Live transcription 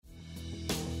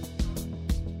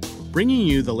Bringing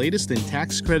you the latest in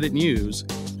tax credit news,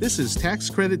 this is Tax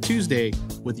Credit Tuesday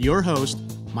with your host,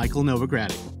 Michael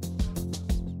Novogradac.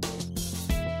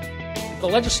 The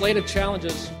legislative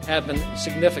challenges have been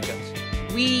significant.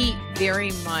 We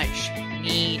very much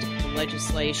need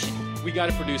legislation. We got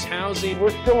to produce housing.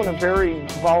 We're still in a very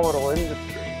volatile industry.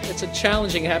 It's a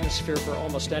challenging atmosphere for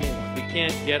almost anyone. We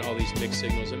can't get all these mixed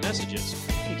signals and messages.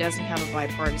 If he doesn't have a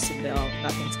bipartisan bill,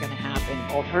 nothing's going to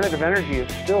happen. Alternative energy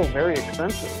is still very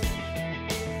expensive.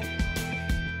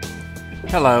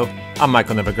 Hello, I'm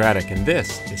Michael Novogradac, and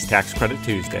this is Tax Credit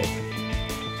Tuesday.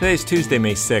 Today is Tuesday,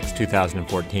 May 6,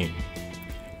 2014.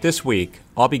 This week,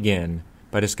 I'll begin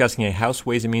by discussing a House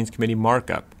Ways and Means Committee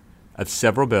markup of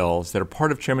several bills that are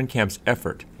part of Chairman Camp's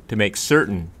effort to make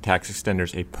certain tax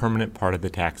extenders a permanent part of the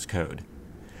tax code.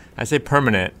 I say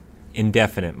permanent,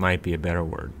 indefinite might be a better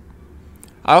word.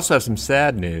 I also have some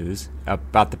sad news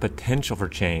about the potential for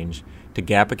change to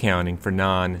GAAP accounting for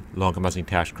non-low-income housing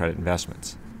tax credit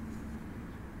investments.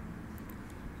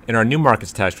 In our New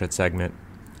Markets Tax Credit segment,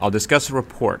 I'll discuss a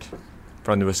report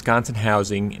from the Wisconsin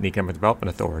Housing and Economic Development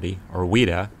Authority, or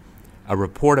WHEDA, a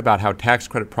report about how tax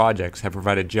credit projects have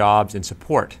provided jobs and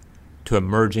support to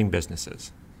emerging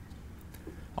businesses.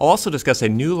 I'll also discuss a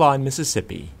new law in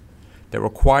Mississippi that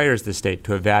requires the state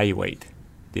to evaluate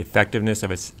the effectiveness of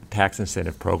its tax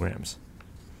incentive programs.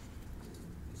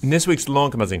 In this week's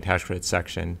low-income housing tax credit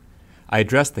section, I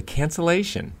address the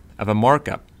cancellation of a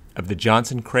markup of the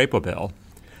Johnson-Crapo bill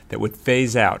that would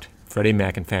phase out Freddie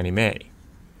Mac and Fannie Mae.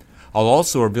 I'll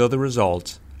also reveal the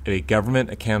results of a Government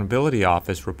Accountability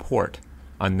Office report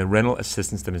on the Rental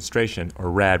Assistance Demonstration,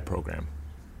 or RAD program.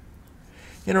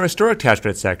 In our historic tax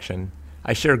credit section,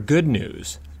 I share good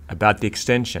news about the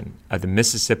extension of the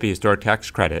Mississippi Historic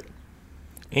Tax Credit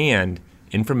and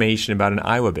information about an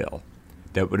Iowa bill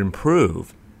that would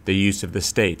improve the use of the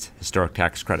state's historic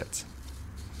tax credits.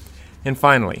 And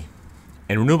finally,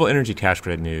 in renewable energy tax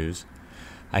credit news,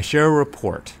 I share a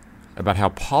report about how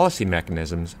policy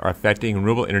mechanisms are affecting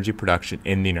renewable energy production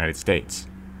in the United States.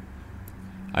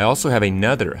 I also have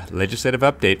another legislative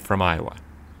update from Iowa.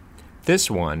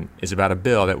 This one is about a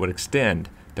bill that would extend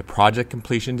the project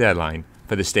completion deadline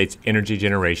for the state's energy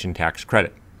generation tax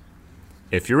credit.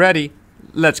 If you're ready,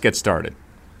 let's get started.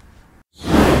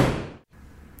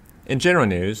 In general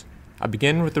news, I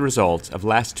begin with the results of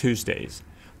last Tuesday's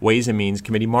Ways and Means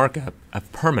Committee markup of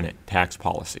permanent tax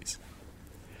policies.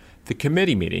 The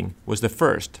committee meeting was the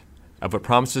first of what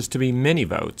promises to be many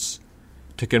votes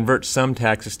to convert some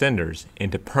tax extenders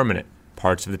into permanent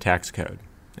parts of the tax code.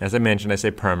 As I mentioned, I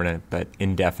say permanent, but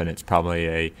indefinite is probably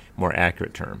a more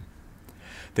accurate term.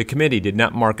 The committee did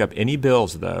not mark up any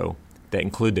bills, though, that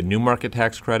include the new market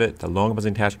tax credit, the low-income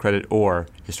housing tax credit, or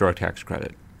historic tax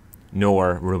credit,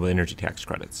 nor renewable energy tax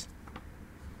credits.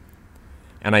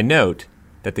 And I note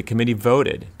that the committee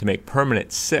voted to make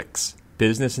permanent 6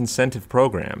 business incentive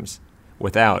programs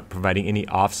without providing any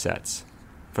offsets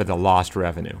for the lost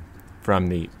revenue from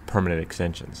the permanent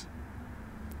extensions.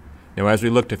 Now, as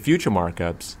we look to future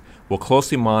markups, we'll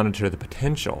closely monitor the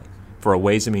potential for a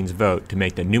Ways and Means vote to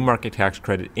make the new market tax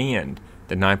credit and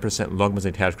the 9% low-income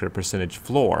housing tax credit percentage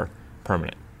floor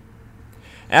permanent.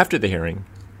 After the hearing,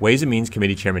 Ways and Means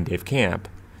Committee Chairman Dave Camp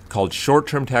called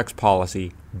short-term tax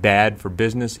policy bad for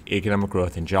business, economic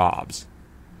growth, and jobs.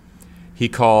 He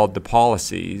called the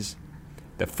policies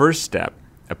the first step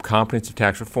of comprehensive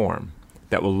tax reform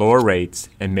that will lower rates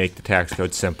and make the tax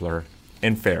code simpler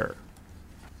and fairer.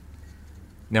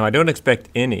 Now, I don't expect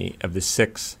any of the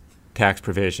 6 tax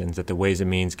provisions that the Ways and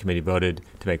Means Committee voted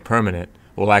to make permanent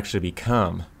will actually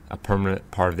become a permanent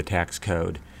part of the tax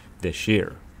code this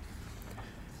year.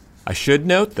 I should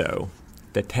note, though,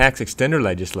 that tax extender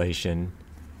legislation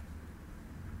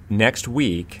next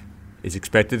week is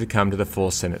expected to come to the full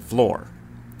Senate floor.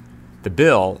 The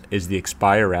bill is the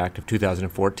Expire Act of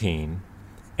 2014,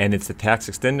 and it's the tax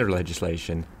extender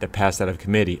legislation that passed out of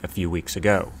committee a few weeks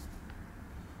ago.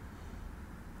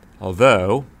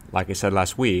 Although, like I said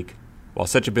last week, while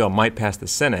such a bill might pass the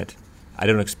Senate, I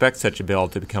don't expect such a bill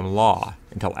to become law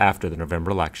until after the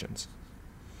November elections.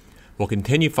 We'll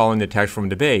continue following the tax reform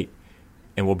debate,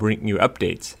 and we'll bring you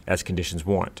updates as conditions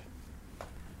warrant.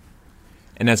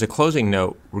 And as a closing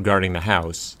note regarding the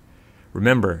House,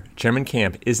 remember, Chairman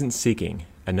Camp isn't seeking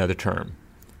another term.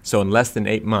 So in less than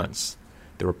 8 months,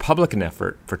 the Republican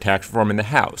effort for tax reform in the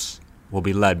House will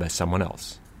be led by someone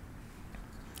else.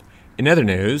 In other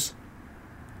news,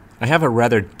 I have a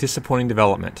rather disappointing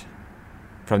development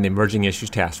from the Emerging Issues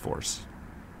Task Force.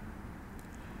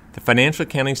 The Financial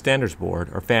Accounting Standards Board,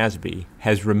 or FASB,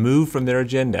 has removed from their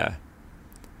agenda,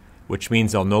 which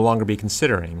means they'll no longer be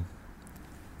considering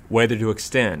whether to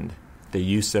extend the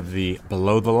use of the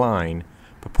below-the-line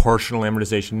proportional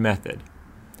amortization method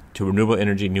to renewable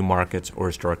energy new markets or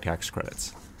historic tax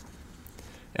credits.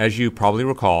 As you probably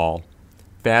recall,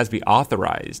 FASB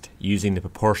authorized using the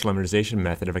proportional amortization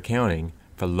method of accounting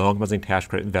for low-income housing tax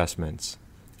credit investments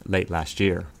late last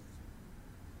year.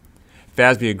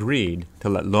 FASB agreed to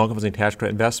let low-income housing tax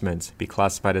credit investments be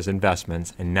classified as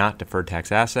investments and not deferred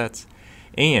tax assets,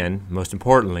 and, most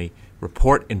importantly,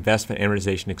 report investment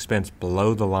amortization expense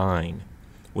below the line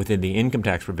within the income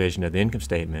tax provision of the income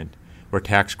statement where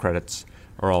tax credits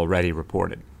are already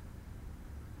reported.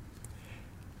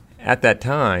 At that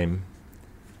time,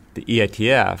 the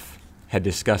EITF had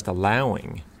discussed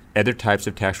allowing other types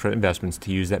of tax credit investments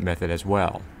to use that method as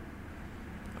well.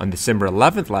 On December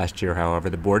 11th last year, however,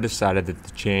 the board decided that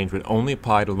the change would only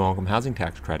apply to low-income housing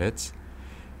tax credits,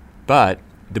 but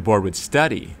the board would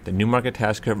study the new market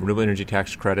tax credit, renewable energy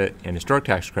tax credit, and historic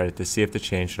tax credit to see if the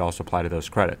change should also apply to those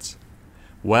credits.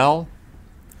 Well,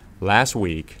 last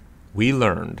week, we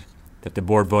learned that the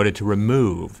board voted to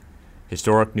remove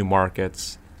historic new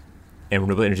markets and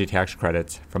renewable energy tax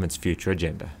credits from its future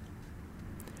agenda.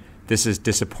 This is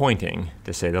disappointing,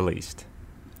 to say the least.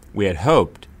 We had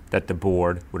hoped that the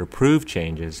board would approve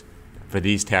changes for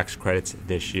these tax credits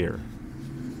this year.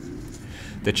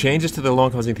 The changes to the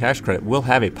low-income housing tax credit will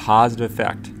have a positive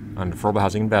effect on affordable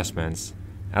housing investments,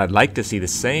 and I'd like to see the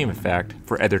same effect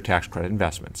for other tax credit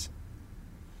investments.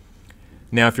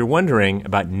 Now, if you're wondering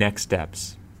about next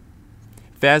steps,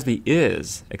 FASB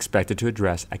is expected to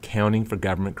address accounting for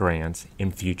government grants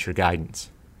in future guidance.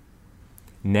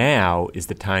 Now is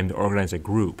the time to organize a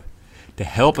group to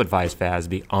help advise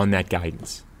FASB on that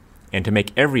guidance and to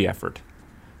make every effort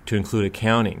to include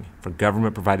accounting for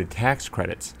government-provided tax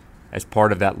credits as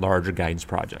part of that larger guidance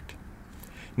project.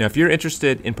 Now, if you're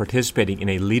interested in participating in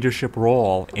a leadership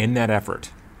role in that effort,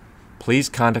 please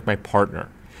contact my partner,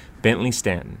 Bentley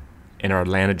Stanton, in our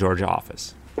Atlanta, Georgia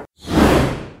office.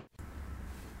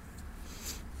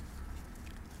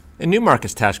 In new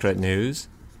markets tax credit news,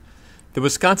 the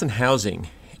Wisconsin Housing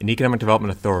and Economic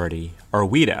Development Authority, or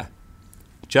WHEDA,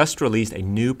 just released a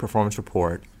new performance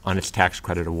report on its tax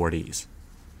credit awardees.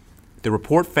 The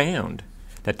report found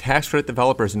that tax credit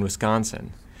developers in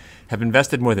Wisconsin have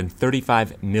invested more than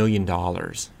 $35 million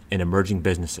in emerging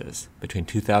businesses between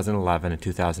 2011 and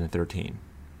 2013.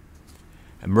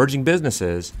 Emerging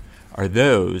businesses are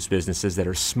those businesses that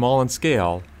are small in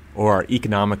scale or are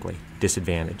economically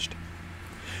disadvantaged.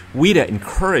 WHEDA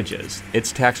encourages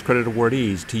its tax credit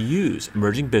awardees to use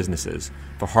emerging businesses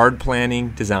for hard planning,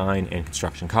 design, and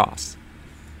construction costs.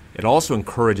 It also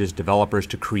encourages developers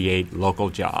to create local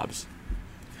jobs.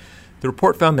 The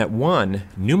report found that one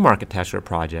new market tax credit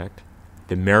project,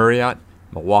 the Marriott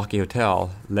Milwaukee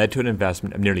Hotel, led to an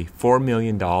investment of nearly $4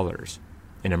 million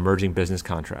in emerging business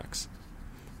contracts.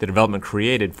 The development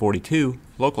created 42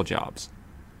 local jobs.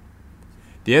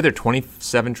 The other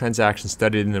 27 transactions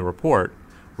studied in the report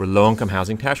were low-income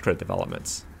housing tax credit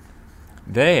developments.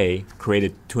 They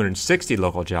created 260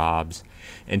 local jobs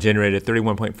and generated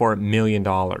 $31.4 million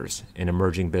in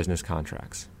emerging business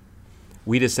contracts.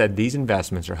 WHEDA said these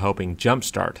investments are helping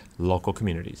jumpstart local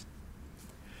communities.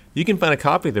 You can find a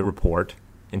copy of the report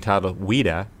entitled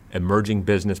WHEDA Emerging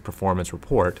Business Performance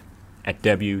Report at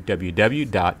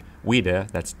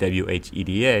www.wheda, that's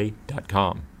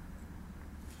WHEDA.com.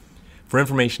 For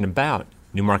information about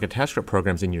new market tax credit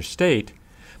programs in your state,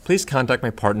 please contact my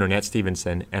partner, Nat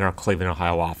Stevenson, in our Cleveland,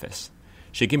 Ohio office.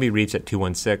 She can be reached at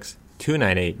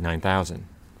 216-298-9000.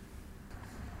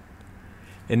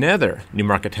 In other new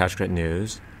market tax credit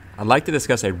news, I'd like to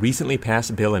discuss a recently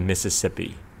passed bill in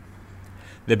Mississippi.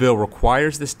 The bill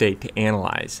requires the state to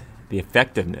analyze the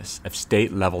effectiveness of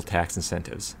state-level tax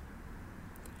incentives.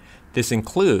 This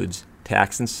includes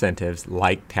tax incentives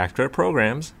like tax credit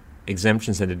programs,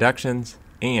 exemptions and deductions,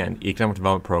 and economic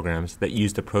development programs that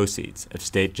use the proceeds of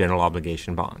state general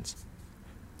obligation bonds.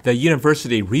 The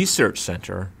University Research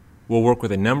Center will work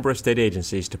with a number of state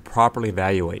agencies to properly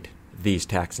evaluate these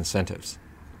tax incentives.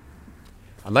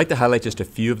 I'd like to highlight just a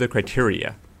few of the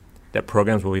criteria that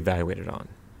programs will be evaluated on.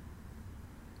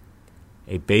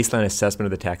 A baseline assessment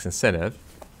of the tax incentive.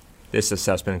 This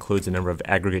assessment includes the number of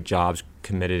aggregate jobs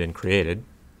committed and created,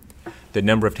 the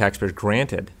number of taxpayers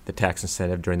granted the tax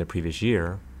incentive during the previous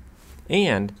year,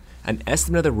 and an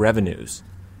estimate of the revenues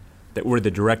that were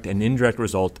the direct and indirect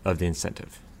result of the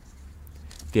incentive.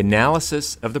 The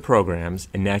analysis of the programs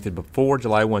enacted before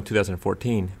July 1,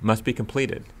 2014 must be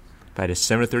completed by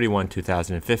December 31,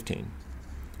 2015,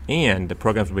 and the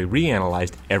programs will be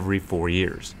reanalyzed every 4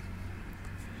 years.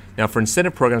 Now, for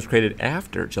incentive programs created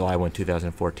after July 1,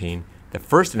 2014, the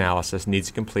first analysis needs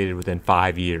to be completed within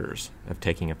 5 years of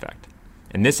taking effect.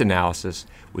 and this analysis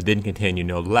would then continue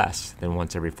no less than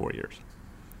once every 4 years.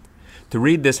 To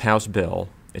read this House bill,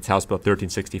 it's House Bill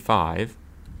 1365,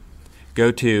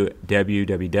 go to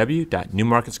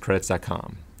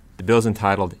www.newmarketscredits.com. The bill is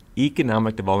entitled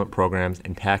Economic Development Programs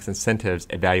and Tax Incentives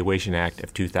Evaluation Act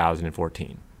of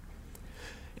 2014.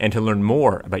 And to learn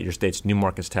more about your state's New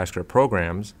Markets Tax Credit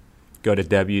programs, go to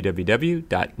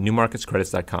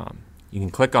www.newmarketscredits.com. You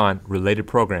can click on Related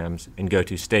Programs and go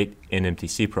to State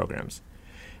NMTC programs.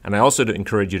 And I also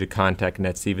encourage you to contact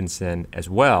Annette Stevenson as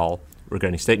well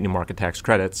regarding state new market tax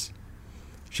credits.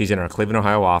 She's in our Cleveland,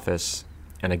 Ohio office,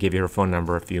 and I gave you her phone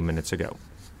number a few minutes ago.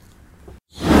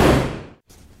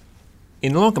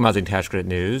 In low-income housing tax credit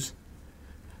news,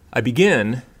 I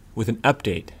begin with an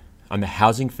update on the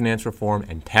Housing Finance Reform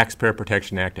and Taxpayer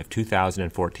Protection Act of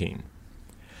 2014.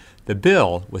 The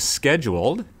bill was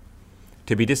scheduled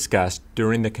to be discussed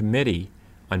during the Committee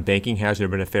on Banking, Housing,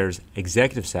 and Urban Affairs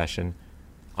executive session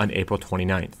on April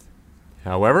 29th.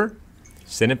 However,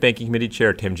 Senate Banking Committee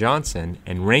Chair Tim Johnson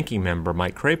and Ranking Member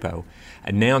Mike Crapo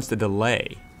announced a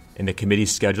delay in the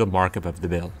committee's scheduled markup of the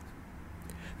bill.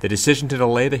 The decision to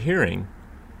delay the hearing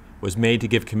was made to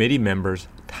give committee members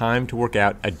time to work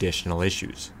out additional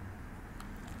issues.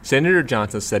 Senator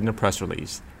Johnson said in a press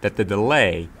release that the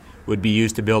delay would be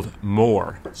used to build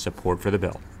more support for the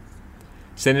bill.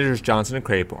 Senators Johnson and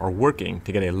Crapo are working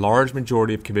to get a large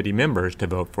majority of committee members to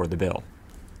vote for the bill.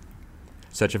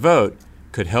 Such a vote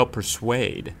could help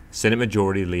persuade Senate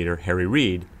Majority Leader Harry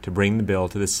Reid to bring the bill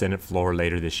to the Senate floor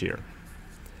later this year.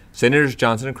 Senators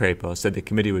Johnson and Crapo said the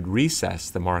committee would recess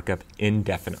the markup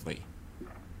indefinitely.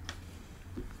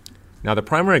 Now, the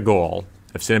primary goal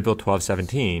of Senate Bill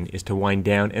 1217 is to wind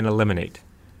down and eliminate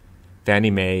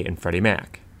Fannie Mae and Freddie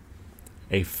Mac.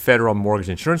 A federal mortgage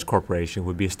insurance corporation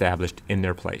would be established in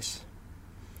their place.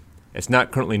 It's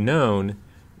not currently known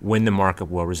when the markup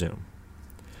will resume.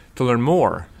 To learn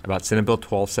more about Senate Bill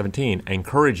 1217, I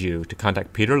encourage you to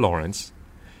contact Peter Lawrence,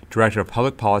 Director of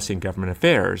Public Policy and Government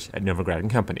Affairs at Novograd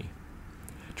 & Company.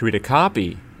 To read a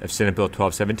copy of Senate Bill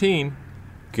 1217,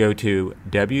 go to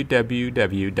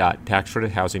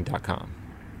www.taxcredithousing.com.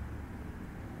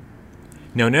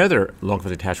 Now, in other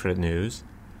low-income tax credit news,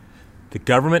 the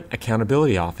Government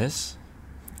Accountability Office,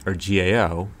 or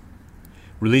GAO,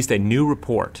 released a new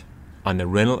report on the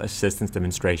Rental Assistance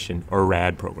Demonstration, or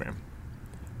RAD program.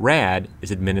 RAD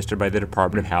is administered by the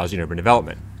Department of Housing and Urban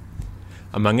Development.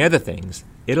 Among other things,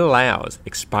 it allows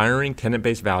expiring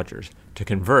tenant-based vouchers to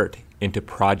convert into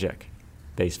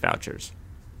project-based vouchers.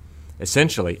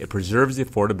 Essentially, it preserves the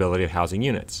affordability of housing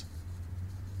units.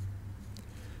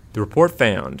 The report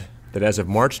found that as of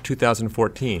March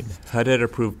 2014, HUD had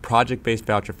approved project-based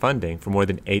voucher funding for more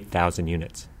than 8,000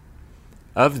 units.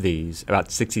 Of these, about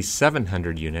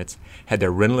 6,700 units had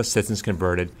their rental assistance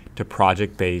converted to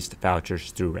project-based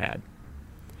vouchers through RAD.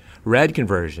 RAD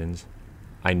conversions,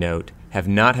 I note, have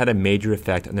not had a major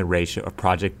effect on the ratio of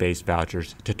project-based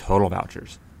vouchers to total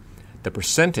vouchers. The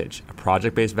percentage of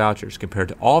project-based vouchers compared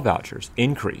to all vouchers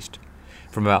increased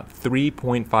from about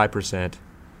 3.5%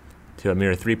 to a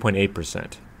mere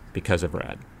 3.8% because of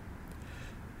RAD.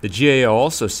 The GAO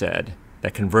also said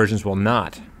that conversions will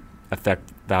not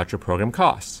affect voucher program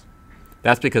costs.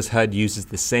 That's because HUD uses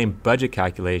the same budget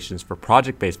calculations for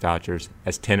project-based vouchers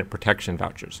as tenant protection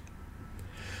vouchers.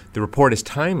 The report is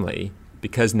timely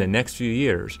because in the next few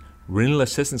years, rental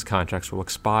assistance contracts will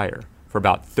expire for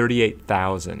about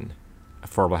 38,000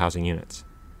 affordable housing units.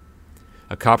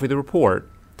 A copy of the report,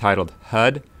 titled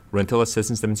HUD Rental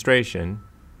Assistance Demonstration,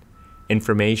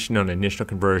 Information on Initial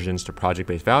Conversions to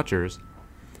Project-Based Vouchers,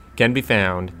 can be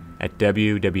found at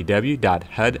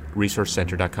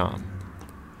www.hudresourcecenter.com.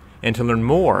 And to learn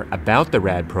more about the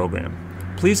RAD program,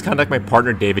 please contact my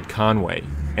partner David Conway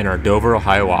in our Dover,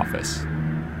 Ohio office.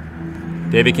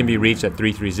 David can be reached at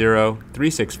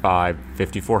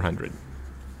 330-365-5400.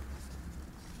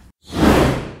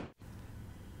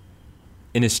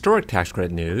 In historic tax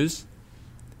credit news,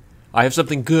 I have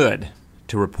something good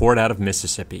to report out of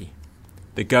Mississippi.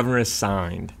 The governor has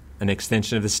signed an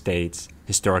extension of the state's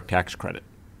historic tax credit.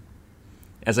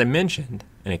 As I mentioned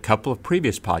in a couple of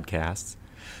previous podcasts,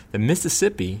 the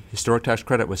Mississippi historic tax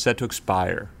credit was set to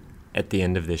expire at the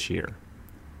end of this year.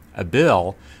 A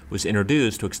bill was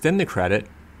introduced to extend the credit,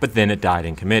 but then it died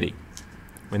in committee.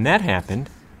 When that happened,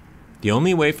 the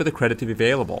only way for the credit to be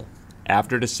available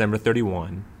after December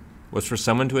 31 was for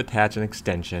someone to attach an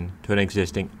extension to an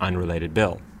existing unrelated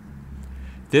bill.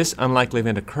 This unlikely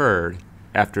event occurred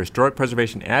after historic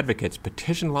preservation advocates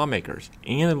petitioned lawmakers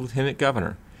and the lieutenant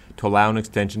governor to allow an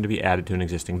extension to be added to an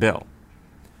existing bill.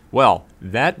 Well,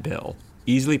 that bill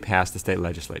easily passed the state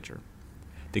legislature.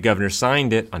 The governor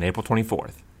signed it on April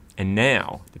 24th, and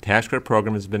now the tax credit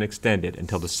program has been extended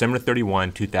until December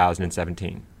 31,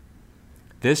 2017.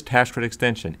 This tax credit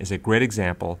extension is a great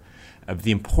example of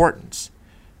the importance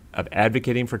of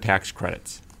advocating for tax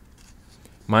credits.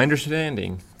 My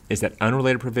understanding is that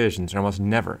unrelated provisions are almost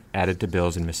never added to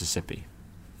bills in Mississippi.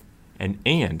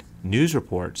 And news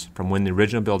reports from when the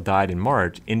original bill died in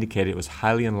March indicated it was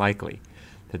highly unlikely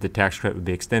that the tax credit would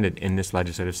be extended in this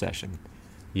legislative session.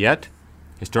 Yet,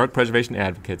 historic preservation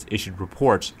advocates issued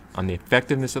reports on the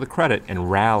effectiveness of the credit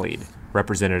and rallied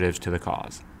representatives to the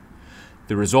cause.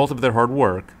 The result of their hard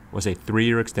work was a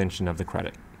 3-year extension of the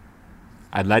credit.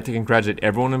 I'd like to congratulate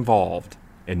everyone involved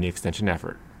in the extension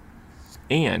effort.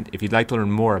 And if you'd like to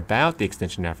learn more about the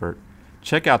extension effort,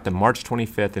 check out the March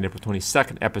 25th and April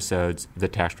 22nd episodes of the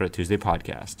Tax Credit Tuesday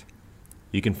podcast.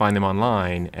 You can find them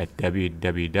online at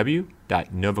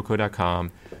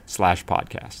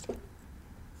www.novoco.com/podcast.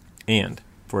 And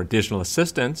for additional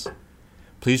assistance,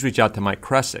 please reach out to Mike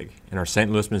Kressig in our St.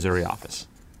 Louis, Missouri office.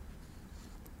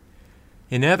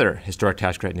 In other historic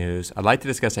tax credit news, I'd like to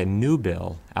discuss a new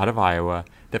bill out of Iowa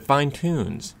that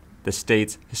fine-tunes the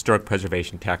state's historic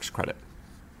preservation tax credit.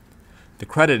 The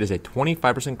credit is a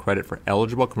 25% credit for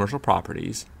eligible commercial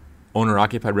properties,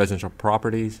 owner-occupied residential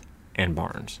properties, and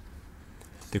barns.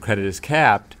 The credit is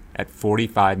capped at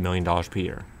 $45 million per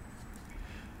year.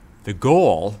 The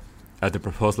goal of the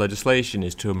proposed legislation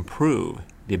is to improve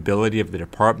the ability of the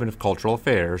Department of Cultural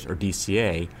Affairs, or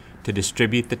DCA, to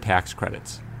distribute the tax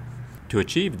credits. To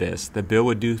achieve this, the bill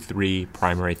would do 3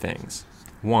 primary things.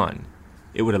 1,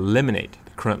 it would eliminate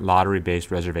the current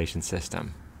lottery-based reservation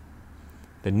system.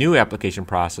 The new application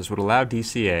process would allow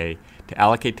DCA to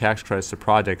allocate tax credits to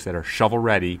projects that are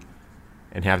shovel-ready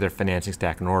and have their financing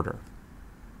stack in order.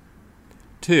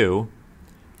 2,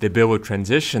 the bill would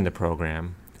transition the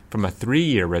program from a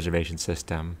 3-year reservation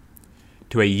system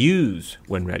to a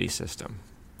use-when-ready system.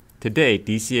 To date,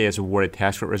 DCA has awarded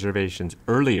tax credit reservations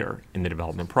earlier in the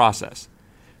development process.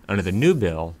 Under the new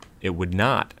bill, it would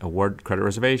not award credit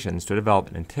reservations to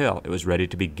development until it was ready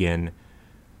to begin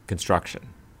construction.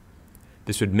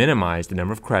 This would minimize the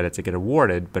number of credits that get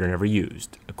awarded but are never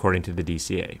used, according to the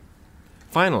DCA.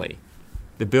 Finally,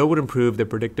 the bill would improve the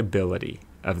predictability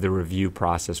of the review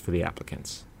process for the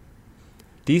applicants.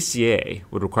 DCA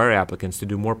would require applicants to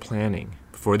do more planning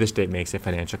before the state makes a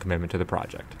financial commitment to the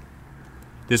project.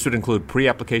 This would include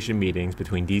pre-application meetings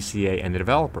between DCA and the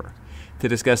developer to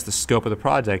discuss the scope of the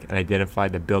project and identify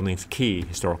the building's key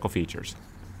historical features.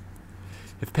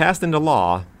 If passed into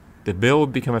law, the bill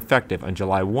would become effective on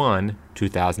July 1,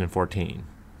 2014.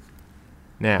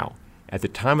 Now, at the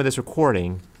time of this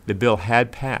recording, the bill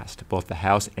had passed both the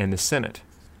House and the Senate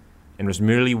and was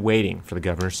merely waiting for the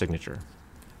governor's signature.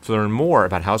 To learn more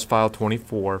about House File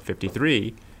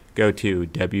 2453, go to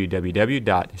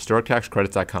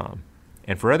www.historictaxcredits.com.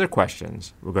 And for other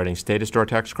questions regarding state historic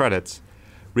tax credits,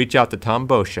 reach out to Tom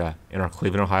Boscia in our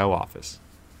Cleveland, Ohio office.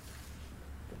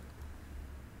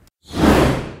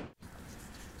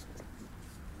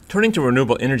 Turning to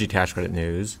renewable energy tax credit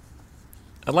news,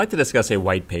 I'd like to discuss a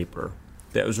white paper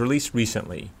that was released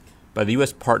recently by the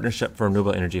U.S. Partnership for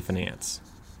Renewable Energy Finance.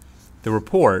 The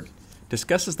report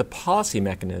discusses the policy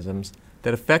mechanisms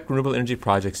that affect renewable energy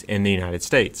projects in the United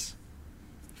States.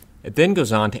 It then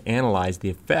goes on to analyze the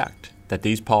effect that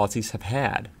these policies have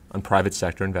had on private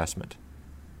sector investment.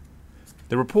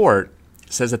 The report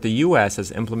says that the U.S.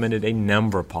 has implemented a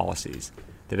number of policies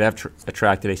that have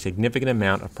attracted a significant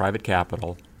amount of private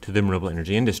capital to the renewable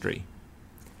energy industry.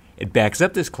 It backs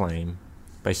up this claim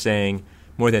by saying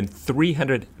more than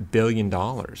 $300 billion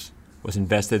was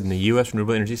invested in the U.S.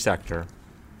 renewable energy sector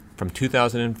from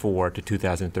 2004 to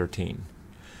 2013.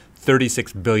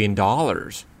 $36 billion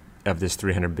of this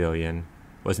 $300 billion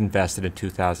was invested in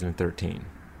 2013.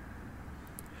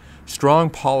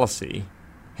 Strong policy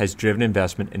has driven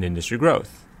investment in industry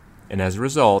growth, and as a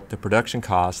result, the production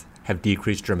costs have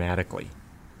decreased dramatically.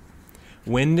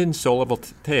 Wind and solar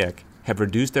voltaic have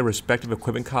reduced their respective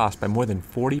equipment costs by more than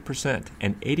 40%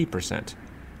 and 80%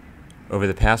 over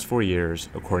the past 4 years,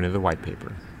 according to the white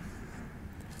paper.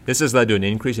 This has led to an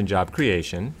increase in job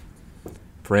creation.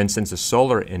 For instance, the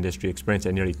solar industry experienced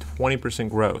a nearly 20%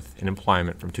 growth in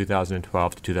employment from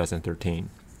 2012 to 2013.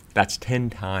 That's 10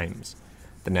 times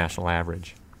the national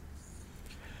average.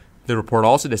 The report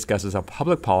also discusses how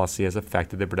public policy has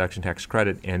affected the production tax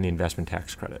credit and the investment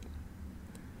tax credit.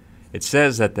 It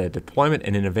says that the deployment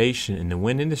and innovation in the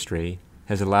wind industry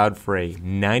has allowed for a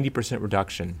 90%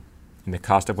 reduction in the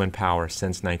cost of wind power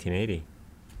since 1980.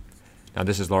 Now,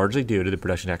 this is largely due to the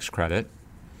production tax credit.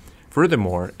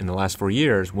 Furthermore, in the last 4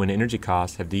 years, wind energy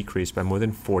costs have decreased by more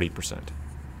than 40%,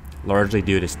 largely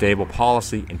due to stable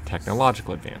policy and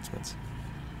technological advancements.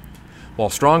 While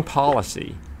strong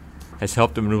policy has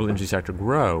helped the renewable energy sector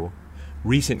grow,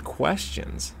 recent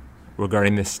questions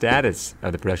regarding the status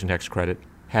of the production tax credit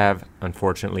have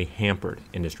unfortunately hampered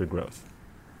industry growth.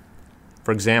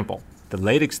 For example, the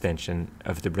late extension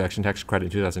of the production tax credit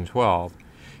in 2012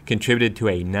 contributed to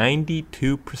a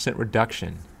 92%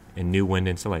 reduction in new wind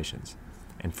installations.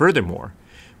 And furthermore,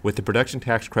 with the production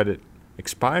tax credit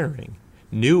expiring,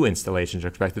 new installations are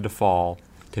expected to fall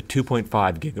to 2.5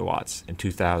 gigawatts in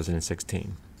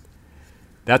 2016.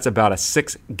 That's about a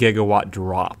 6 gigawatt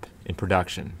drop in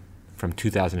production from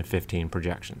 2015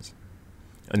 projections.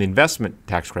 On the investment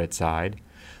tax credit side,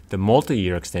 the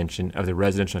multi-year extension of the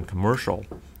residential and commercial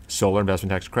solar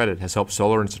investment tax credit has helped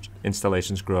solar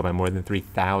installations grow by more than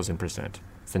 3,000%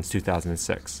 since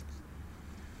 2006.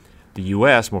 The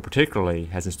U.S., more particularly,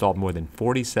 has installed more than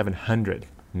 4,700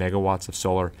 megawatts of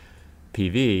solar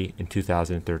PV in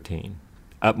 2013,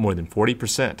 up more than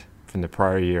 40% from the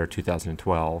prior year,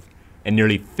 2012, and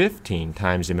nearly 15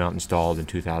 times the amount installed in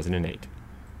 2008.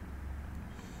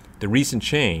 The recent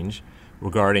change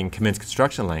regarding commenced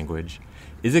construction language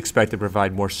is expected to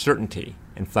provide more certainty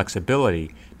and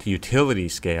flexibility to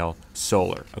utility-scale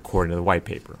solar, according to the white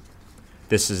paper.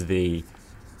 This is the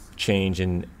change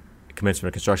in commencement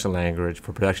of construction language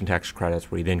for production tax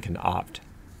credits, where you then can opt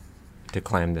to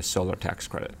claim the solar tax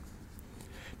credit.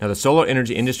 Now, the Solar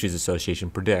Energy Industries Association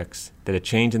predicts that a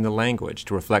change in the language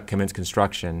to reflect commenced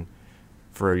construction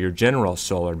for your general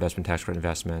solar investment tax credit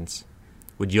investments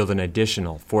would yield an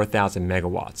additional 4,000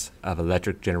 megawatts of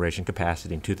electric generation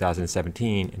capacity in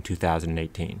 2017 and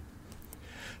 2018.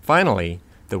 Finally,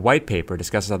 the white paper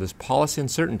discusses how this policy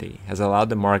uncertainty has allowed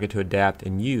the market to adapt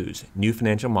and use new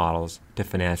financial models to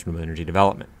finance renewable energy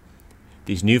development.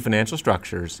 These new financial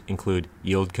structures include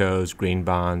yieldcos, green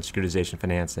bonds, securitization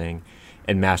financing,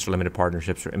 and master limited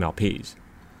partnerships, or MLPs.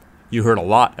 You heard a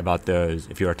lot about those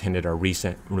if you attended our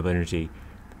recent renewable energy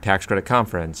tax credit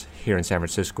conference here in San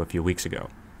Francisco a few weeks ago.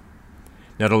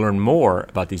 Now, to learn more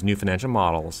about these new financial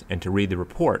models and to read the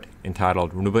report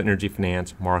entitled Renewable Energy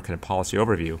Finance Market and Policy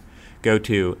Overview, go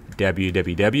to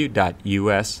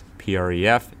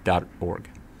www.uspref.org.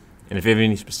 And if you have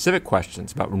any specific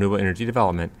questions about renewable energy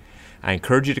development, I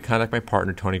encourage you to contact my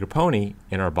partner, Tony Grapponi,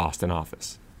 in our Boston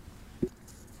office.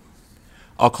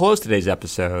 I'll close today's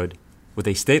episode with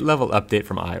a state-level update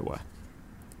from Iowa.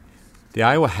 The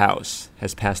Iowa House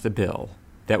has passed a bill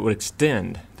that would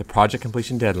extend the project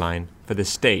completion deadline for the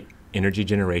state energy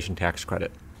generation tax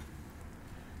credit.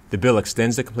 The bill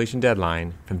extends the completion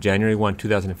deadline from January 1,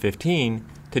 2015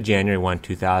 to January 1,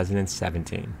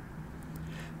 2017.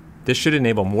 This should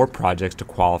enable more projects to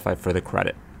qualify for the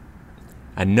credit.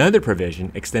 Another provision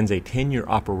extends a 10-year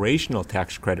operational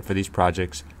tax credit for these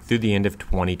projects through the end of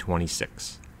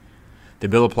 2026. The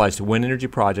bill applies to wind energy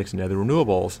projects and other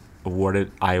renewables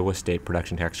awarded Iowa state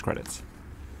production tax credits.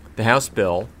 The House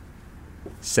bill,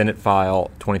 Senate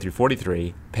File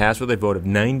 2343, passed with a vote of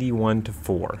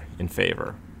 91-4 in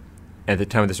favor. At the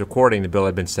time of this recording, the bill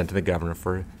had been sent to the governor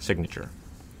for signature.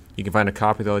 You can find a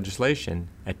copy of the legislation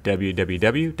at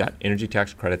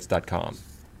www.energytaxcredits.com.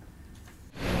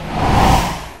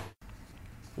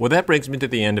 Well, that brings me to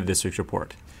the end of this week's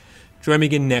report. Join me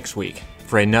again next week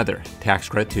for another Tax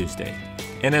Credit Tuesday.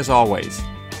 And as always,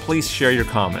 please share your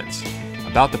comments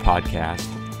about the podcast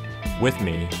with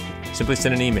me. Simply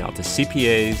send an email to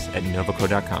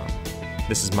cpas@novoco.com.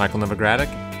 This is Michael Novogradac.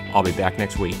 I'll be back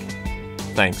next week.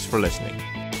 Thanks for listening.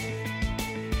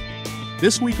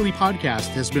 This weekly podcast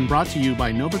has been brought to you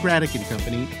by Novogradac &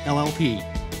 Company, LLP.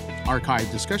 Archived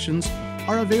discussions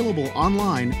are available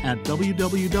online at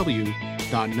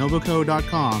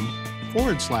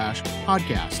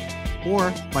www.novoco.com/podcast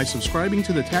or by subscribing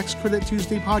to the Tax Credit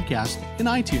Tuesday podcast in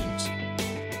iTunes.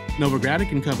 Novogradac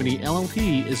 & Company,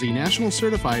 LLP is a national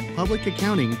certified public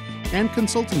accounting and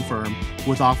consulting firm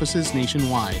with offices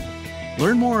nationwide.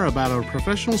 Learn more about our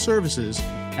professional services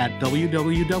at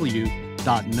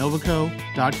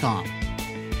www.novoco.com.